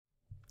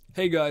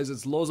Hey guys,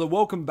 it's LOZA.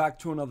 Welcome back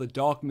to another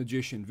Dark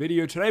Magician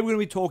video. Today we're going to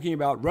be talking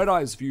about Red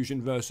Eyes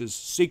Fusion versus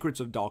Secrets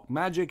of Dark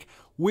Magic.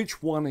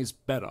 Which one is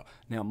better?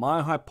 Now,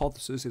 my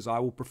hypothesis is I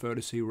will prefer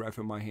to see Ref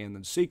in my hand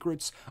than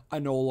Secrets. I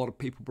know a lot of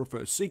people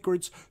prefer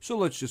Secrets, so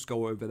let's just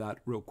go over that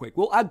real quick.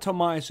 We'll add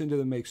Tamias into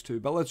the mix too,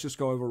 but let's just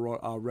go over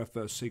Ref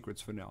versus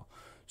Secrets for now.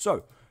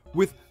 So,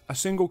 with a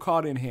single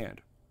card in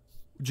hand,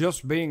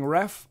 just being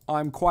Ref,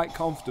 I'm quite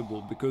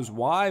comfortable because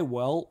why?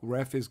 Well,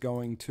 Ref is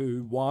going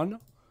to, 1,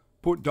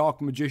 put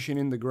Dark Magician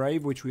in the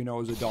grave, which we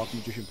know as a Dark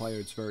Magician player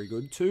it's very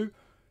good. 2,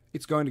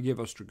 it's going to give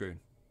us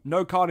Dragoon.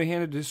 No card in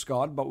hand to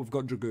discard, but we've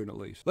got Dragoon at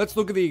least. Let's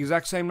look at the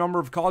exact same number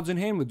of cards in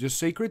hand with just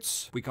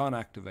Secrets. We can't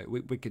activate,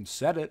 we can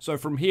set it. So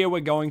from here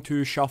we're going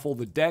to shuffle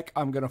the deck.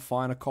 I'm going to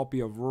find a copy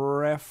of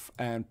Ref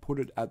and put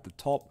it at the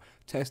top.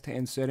 Test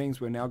hand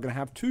settings, we're now going to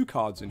have 2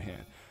 cards in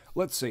hand.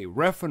 Let's see,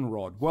 Ref and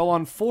Rod. Well,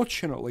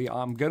 unfortunately,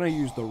 I'm going to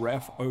use the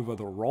Ref over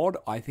the Rod.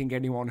 I think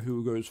anyone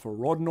who goes for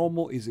Rod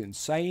normal is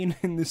insane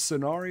in this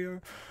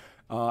scenario.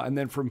 And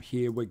then from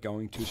here, we're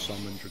going to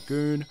summon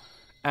Dragoon.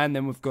 And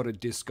then we've got a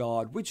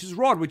discard, which is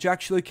Rod, which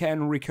actually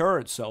can recur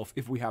itself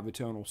if we have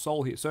Eternal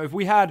Soul here. So if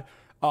we had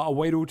a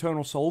way to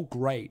Eternal Soul,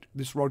 great.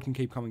 This Rod can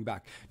keep coming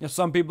back. Now,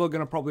 some people are going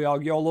to probably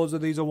argue, oh,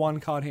 LOZA, these are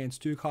 1-card hands,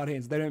 2-card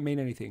hands. They don't mean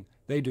anything.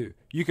 They do.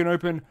 You can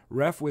open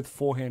Ref with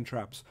 4 hand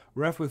traps.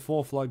 Ref with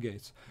 4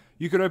 floodgates.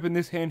 You could open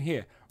this hand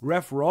here.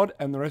 Ref, Rod,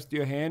 and the rest of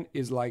your hand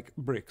is like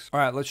bricks.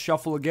 Alright, let's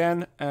shuffle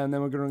again, and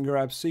then we're going to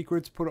grab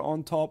Secrets, put it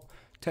on top.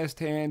 Test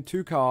hand,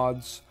 2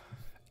 cards.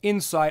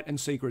 Insight and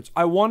Secrets.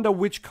 I wonder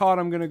which card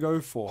I'm going to go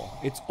for.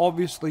 It's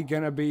obviously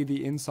going to be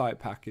the Insight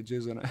package,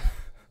 isn't it?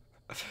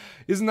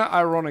 Isn't that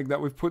ironic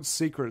that we've put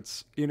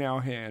Secrets in our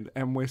hand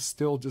and we're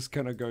still just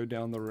going to go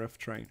down the Ref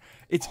train?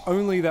 It's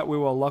only that we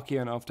were lucky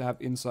enough to have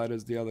Insight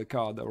as the other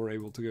card that we're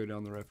able to go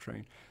down the Ref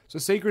train. So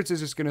Secrets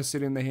is just going to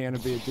sit in the hand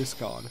and be a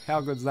discard.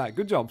 How good's that?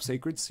 Good job,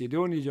 Secrets. You're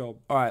doing your job.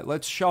 Alright,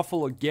 let's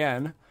shuffle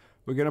again.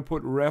 We're going to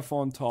put Ref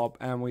on top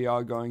and we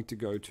are going to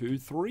go to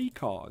 3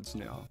 cards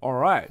now.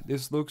 Alright,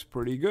 this looks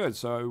pretty good.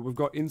 So we've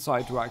got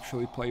Insight to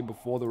actually play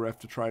before the Ref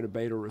to try to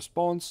bait a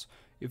response.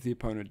 If the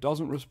opponent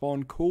doesn't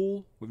respond,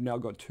 cool. We've now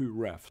got 2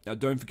 refs. Now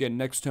don't forget,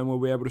 next turn we'll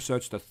be able to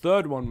search the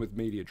 3rd one with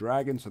Meteor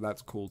Dragon, so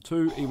that's cool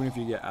too. Even if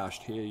you get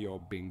ashed here,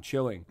 you're being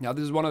chilling. Now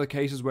this is one of the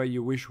cases where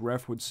you wish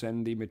Ref would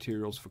send the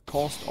materials for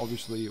cost.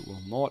 Obviously it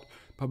will not,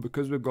 but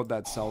because we've got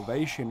that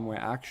Salvation, we're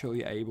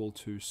actually able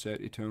to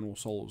set Eternal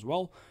Soul as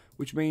well,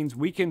 which means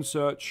we can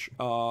search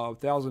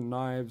 1,000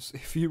 Knives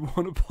if you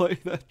want to play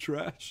that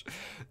trash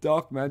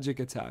Dark Magic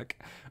attack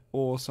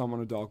or summon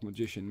a Dark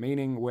Magician,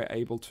 meaning we're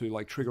able to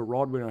like trigger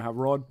Rod. We don't have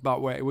Rod,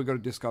 but we've got a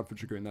discard for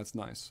Dragoon. That's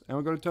nice. And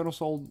we've got Eternal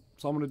Soul,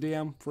 summon a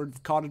DM for a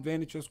card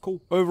advantage. That's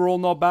cool. Overall,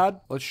 not bad.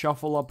 Let's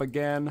shuffle up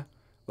again.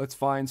 Let's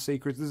find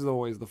Secrets. This is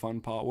always the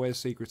fun part. Where's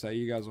Secrets at?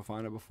 You guys will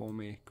find it before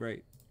me.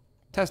 Great.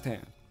 Test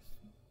hand.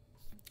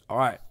 All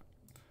right.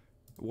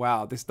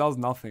 Wow, this does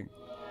nothing.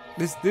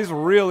 This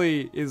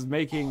really is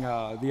making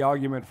the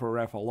argument for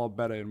Ref a lot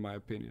better in my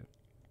opinion.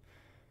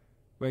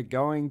 We're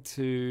going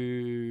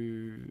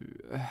to...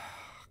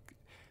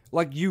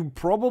 like, you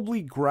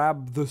probably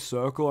grab the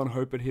circle and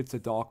hope it hits a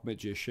Dark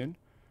Magician.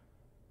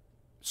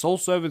 Soul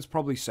Servant's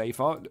probably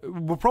safer.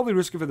 We'll probably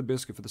risk it for the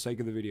biscuit for the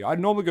sake of the video. I'd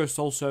normally go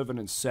Soul Servant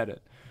and set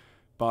it.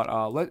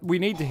 But we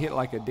need to hit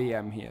like a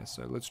DM here,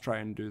 so let's try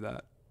and do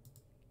that.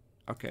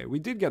 Okay, we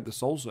did get the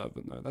Soul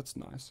Servant though, that's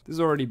nice. This is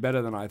already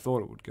better than I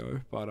thought it would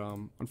go, but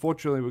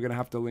unfortunately we're going to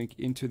have to link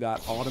into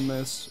that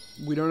Artemis.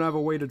 We don't have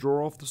a way to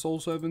draw off the Soul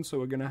Servant, so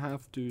we're going to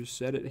have to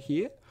set it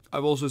here.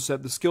 I've also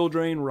set the Skill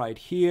Drain right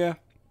here,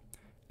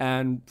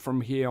 and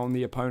from here on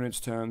the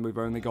opponent's turn, we've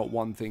only got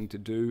one thing to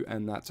do,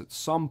 and that's at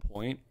some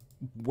point,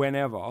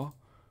 whenever,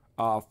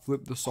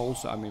 flip the Soul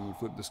Servant. I mean, we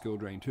flip the Skill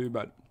Drain too,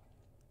 but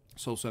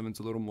Soul Servant's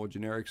a little more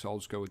generic, so I'll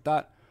just go with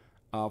that.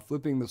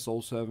 Flipping the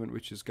Soul Servant,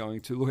 which is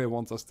going to... Lawyer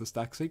wants us to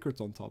stack Secrets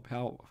on top.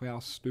 How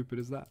stupid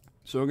is that?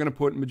 So we're going to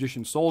put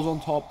Magician Souls on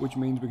top, which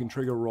means we can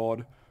trigger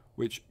Rod,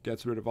 which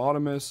gets rid of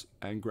Artemis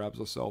and grabs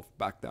ourselves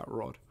back that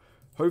Rod.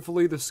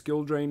 Hopefully the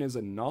Skill Drain is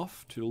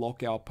enough to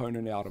lock our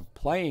opponent out of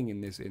playing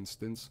in this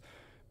instance,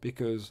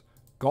 because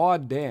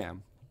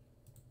goddamn,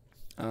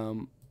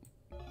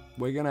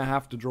 we're going to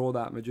have to draw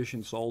that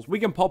Magician Souls. We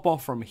can pop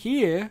off from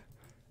here,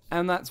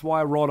 and that's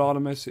why Rod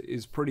Artemis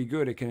is pretty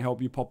good. It can help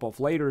you pop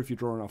off later if you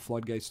draw enough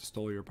floodgates to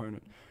stall your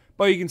opponent.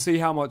 But you can see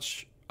how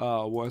much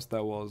worse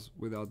that was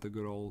without the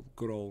good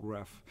old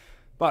Ref.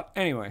 But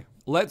anyway,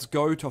 let's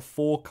go to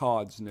 4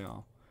 cards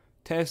now.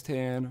 Test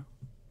hand,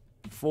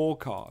 4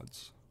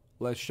 cards.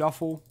 Let's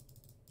shuffle.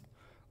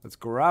 Let's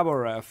grab a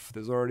Ref.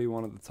 There's already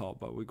one at the top,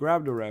 but we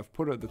grabbed a Ref,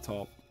 put it at the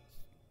top.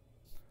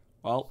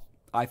 Well,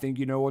 I think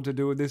you know what to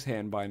do with this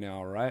hand by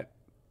now, right?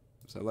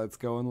 So let's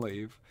go and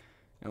leave.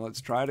 And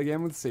let's try it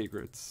again with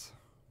Secrets.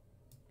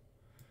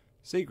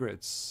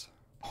 Secrets.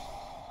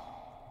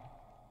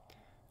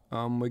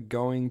 We're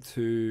going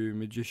to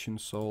Magician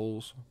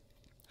Souls.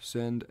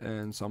 Send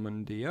and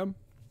summon DM.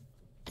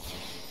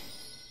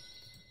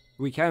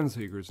 We can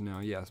Secrets now,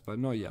 yes, but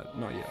not yet.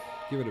 Not yet.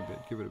 Give it a bit.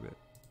 Give it a bit.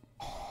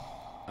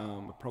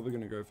 We're probably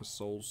going to go for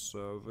Soul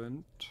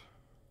Servant.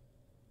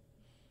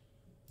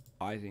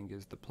 I think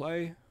is the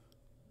play.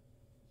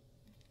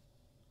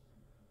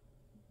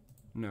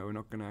 No, we're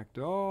not going to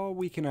activate. Oh,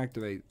 we can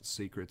activate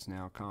secrets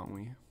now, can't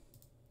we?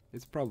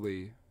 It's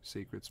probably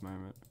secrets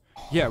moment.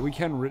 Yeah, we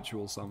can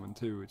ritual summon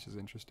too, which is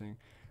interesting.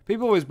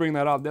 People always bring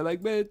that up. They're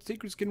like, but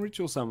secrets can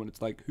ritual summon.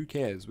 It's like, who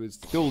cares? We're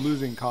still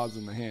losing cards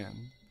in the hand.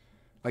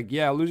 Like,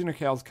 yeah, Illusion of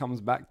Chaos comes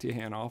back to your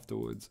hand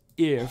afterwards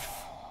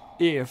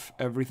if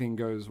everything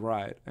goes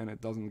right and it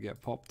doesn't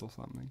get popped or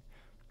something.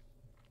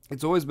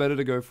 It's always better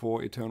to go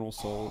for Eternal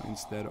Soul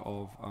instead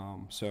of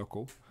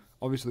Circle.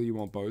 Obviously, you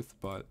want both,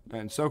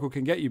 and Circle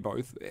can get you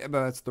both,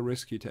 but that's the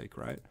risk you take,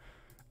 right?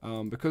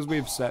 Because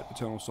we've set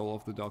Eternal Soul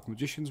off the Dark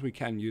Magicians, we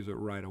can use it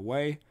right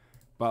away.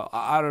 But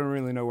I don't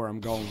really know where I'm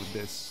going with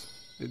this.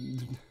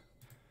 It's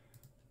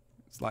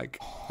like,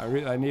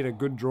 I need a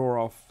good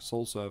draw off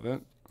Soul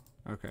Servant.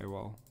 Okay,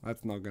 well,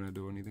 that's not going to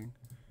do anything.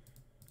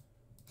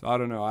 So I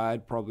don't know,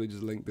 I'd probably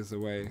just link this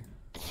away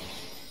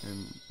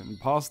and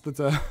pass the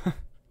turn.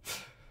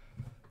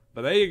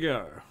 But there you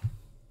go.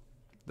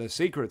 The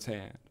Secrets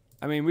hand.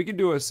 I mean, we could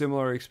do a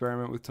similar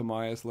experiment with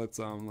Timaeus. Let's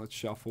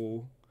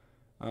shuffle.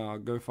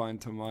 Go find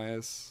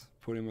Timaeus,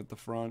 put him at the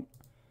front.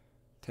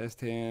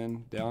 Test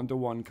hand, down to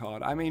 1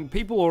 card. I mean,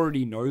 people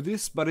already know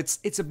this, but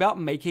it's about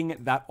making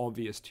it that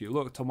obvious to you.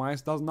 Look,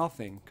 Timaeus does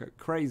nothing.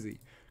 Crazy.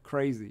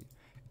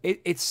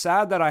 It's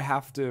sad that I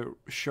have to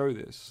show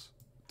this,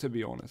 to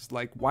be honest.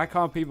 Like, why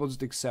can't people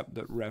just accept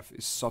that Ref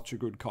is such a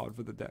good card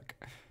for the deck?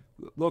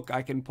 Look,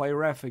 I can play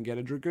Ref and get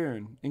a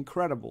Dragoon.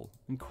 Incredible.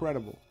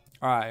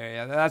 Alright,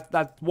 yeah,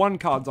 that 1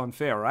 card's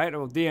unfair, right?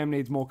 Well, DM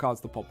needs more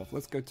cards to pop off.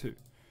 Let's go 2.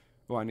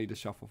 Oh, I need to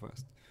shuffle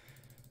first.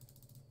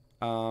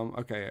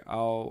 Okay,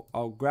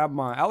 I'll grab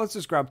my... let's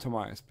just grab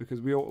Timaeus,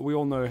 because we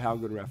all know how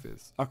good Ref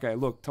is. Okay,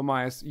 look,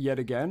 Timaeus, yet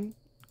again,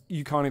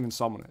 you can't even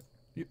summon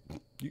it.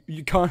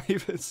 You can't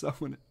even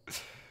summon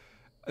it.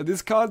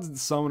 This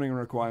card's summoning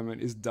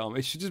requirement is dumb.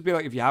 It should just be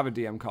like, if you have a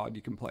DM card,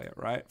 you can play it,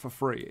 right? For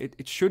free.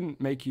 It shouldn't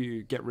make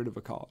you get rid of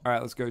a card.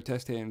 Alright, let's go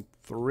test hand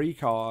 3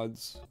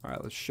 cards.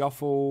 Alright, let's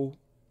shuffle.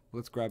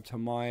 Let's grab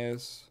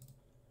Timaeus.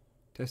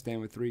 Test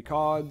hand with 3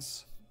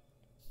 cards.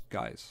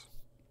 Guys.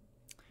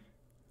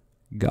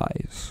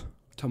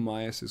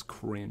 Timaeus is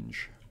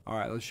cringe.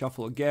 Alright, let's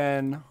shuffle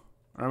again.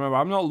 Remember,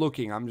 I'm not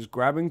looking. I'm just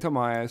grabbing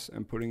Timaeus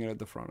and putting it at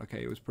the front.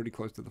 Okay, it was pretty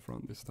close to the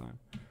front this time.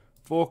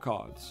 4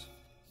 cards.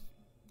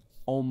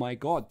 Oh my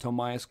god,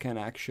 Timaeus can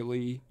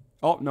actually...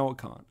 Oh, no, it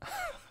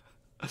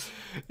can't.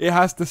 It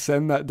has to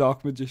send that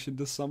Dark Magician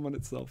to summon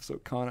itself, so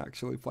it can't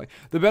actually play.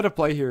 The better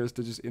play here is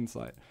to just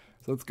Insight.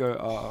 So let's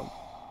go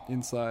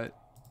Insight.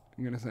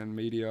 I'm going to send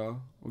Meteor.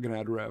 We're going to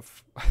add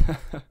Ref.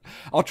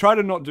 I'll try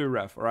to not do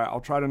Ref, alright?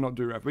 I'll try to not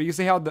do Ref. But you can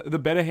see how the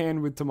better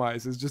hand with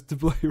Timaeus is just to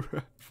play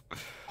Ref.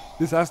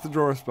 This has to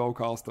draw a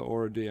Spellcaster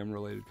or a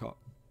DM-related card.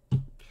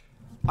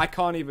 I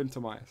can't even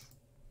Timaeus.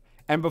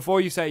 And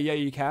before you say, yeah,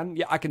 you can,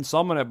 yeah, I can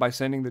summon it by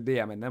sending the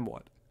DM, and then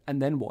what?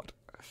 And then what?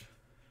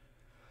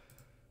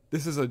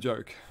 This is a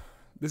joke.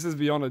 This is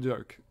beyond a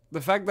joke. The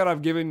fact that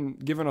I've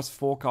given us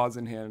 4 cards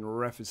in hand, and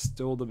Ref is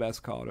still the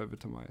best card over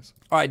Timaeus.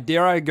 Alright,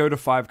 dare I go to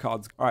 5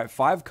 cards? Alright,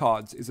 5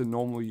 cards is a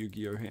normal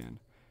Yu-Gi-Oh hand.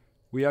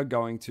 We are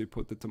going to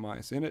put the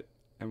Timaeus in it,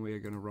 and we are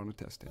going to run a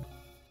test hand.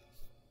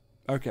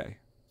 Okay.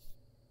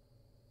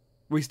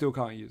 We still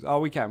can't use... Oh,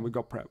 we can. We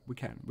got prep.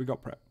 We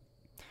got prep.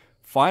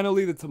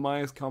 Finally, the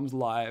Timaeus comes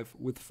live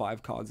with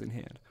 5 cards in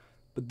hand.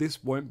 But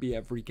this won't be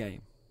every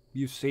game.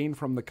 You've seen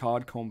from the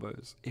card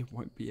combos, it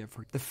won't be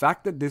every... The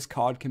fact that this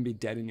card can be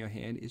dead in your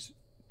hand is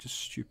just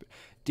stupid.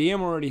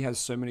 DM already has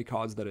so many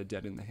cards that are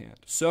dead in the hand.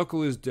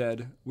 Circle is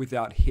dead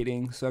without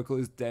hitting. Circle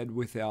is dead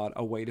without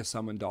a way to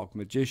summon Dark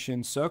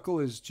Magician. Circle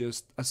is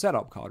just a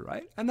setup card,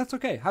 right? And that's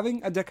okay.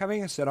 Having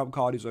a setup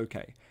card is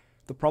okay.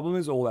 The problem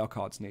is all our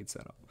cards need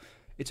setup.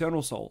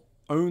 Eternal Soul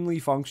only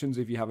functions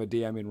if you have a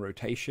DM in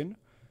rotation.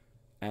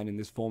 And in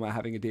this format,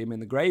 having a DM in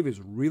the grave is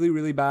really,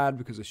 really bad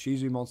because the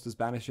Shizu monsters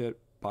banish it,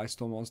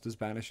 Bystorm monsters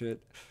banish it.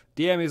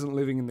 DM isn't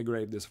living in the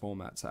grave this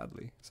format,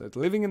 sadly. So it's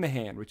living in the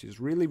hand, which is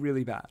really,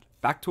 really bad.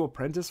 Back to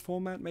Apprentice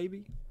format,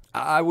 maybe?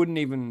 I wouldn't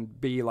even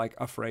be, like,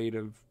 afraid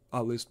of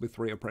a list with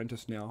 3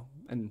 Apprentice now.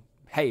 And,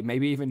 hey,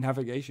 maybe even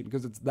Navigation,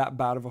 because it's that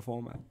bad of a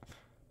format.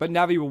 But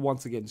Navi will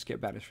once again just get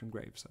banished from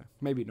grave, so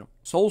maybe not.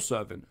 Soul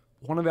Servant.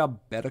 One of our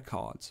better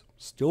cards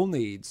still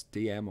needs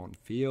DM on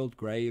field,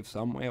 grave,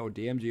 somewhere, or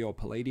DMG or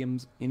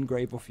Palladiums in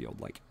grave or field,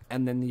 like,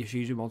 and then the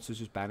Yugioh monsters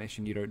just banish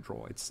and you don't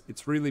draw.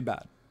 It's really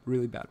bad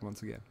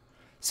once again.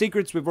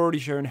 Secrets, we've already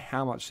shown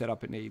how much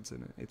setup it needs,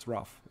 and it's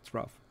rough.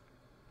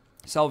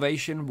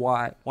 Salvation,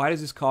 why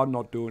does this card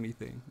not do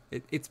anything?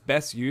 Its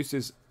best use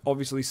is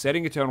obviously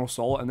setting Eternal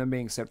Soul and then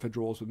being set for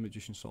draws with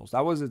Magician Souls.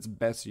 That was its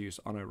best use,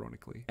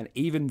 unironically. And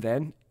even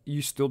then,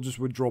 you still just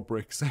would draw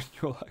bricks, and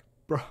you're like,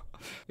 bro,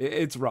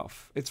 it's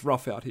rough. It's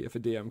rough out here for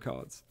DM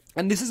cards.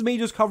 And this is me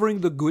just covering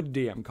the good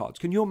DM cards.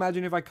 Can you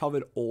imagine if I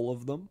covered all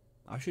of them?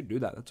 I should do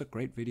that. That's a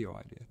great video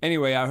idea.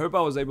 Anyway, I hope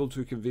I was able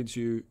to convince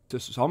you to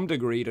some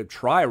degree to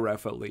try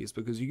Ref at least,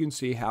 because you can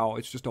see how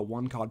it's just a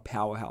one-card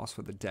powerhouse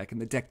for the deck, and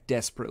the deck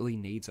desperately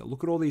needs it.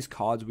 Look at all these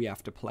cards we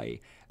have to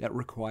play that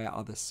require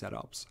other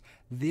setups.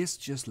 This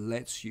just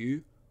lets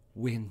you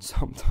win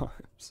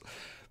sometimes.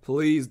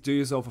 Please do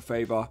yourself a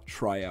favor,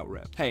 try out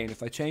Ref. Hey, and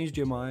if I changed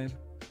your mind,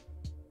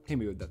 hit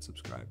me with that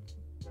subscribe.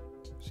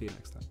 See you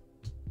next time.